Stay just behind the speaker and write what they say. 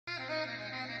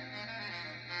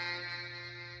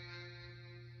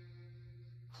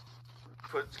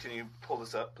Can you pull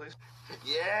this up, please?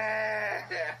 Yeah.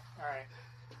 All right.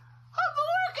 I'm the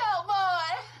workout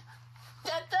boy.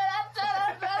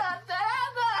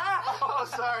 Oh,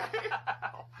 sorry.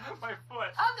 My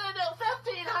foot. I'm gonna do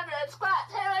 1,500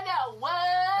 squats. Here we go. 1,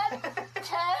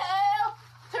 2,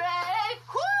 3.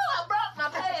 Whoo! I broke my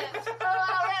pants. Oh,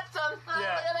 I ripped them. Oh,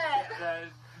 Yeah.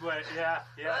 look at that.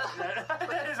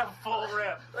 That is a full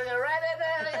rip. Look at right in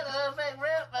there. Look at the little big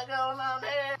rip going on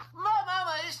here. My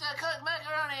mama used to cook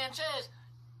macaroni and cheese.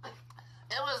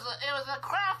 It was a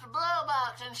Kraft blow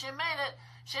box, and she made it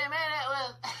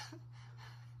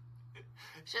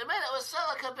with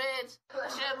silica beads.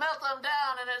 She'd melt them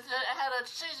down, and it had a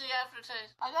cheesy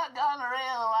aftertaste. I got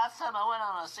gonorrhea the last time I went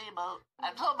on a seaboat.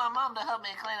 I told my mom to help me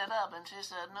clean it up, and she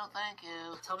said, no, thank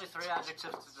you. Tell me 3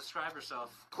 adjectives to describe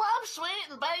yourself. Plum,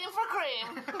 sweet, and begging for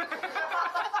cream.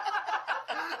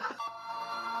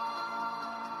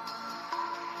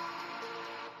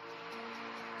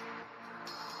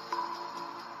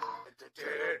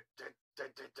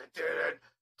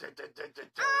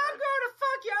 I'm gonna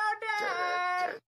fuck your dad.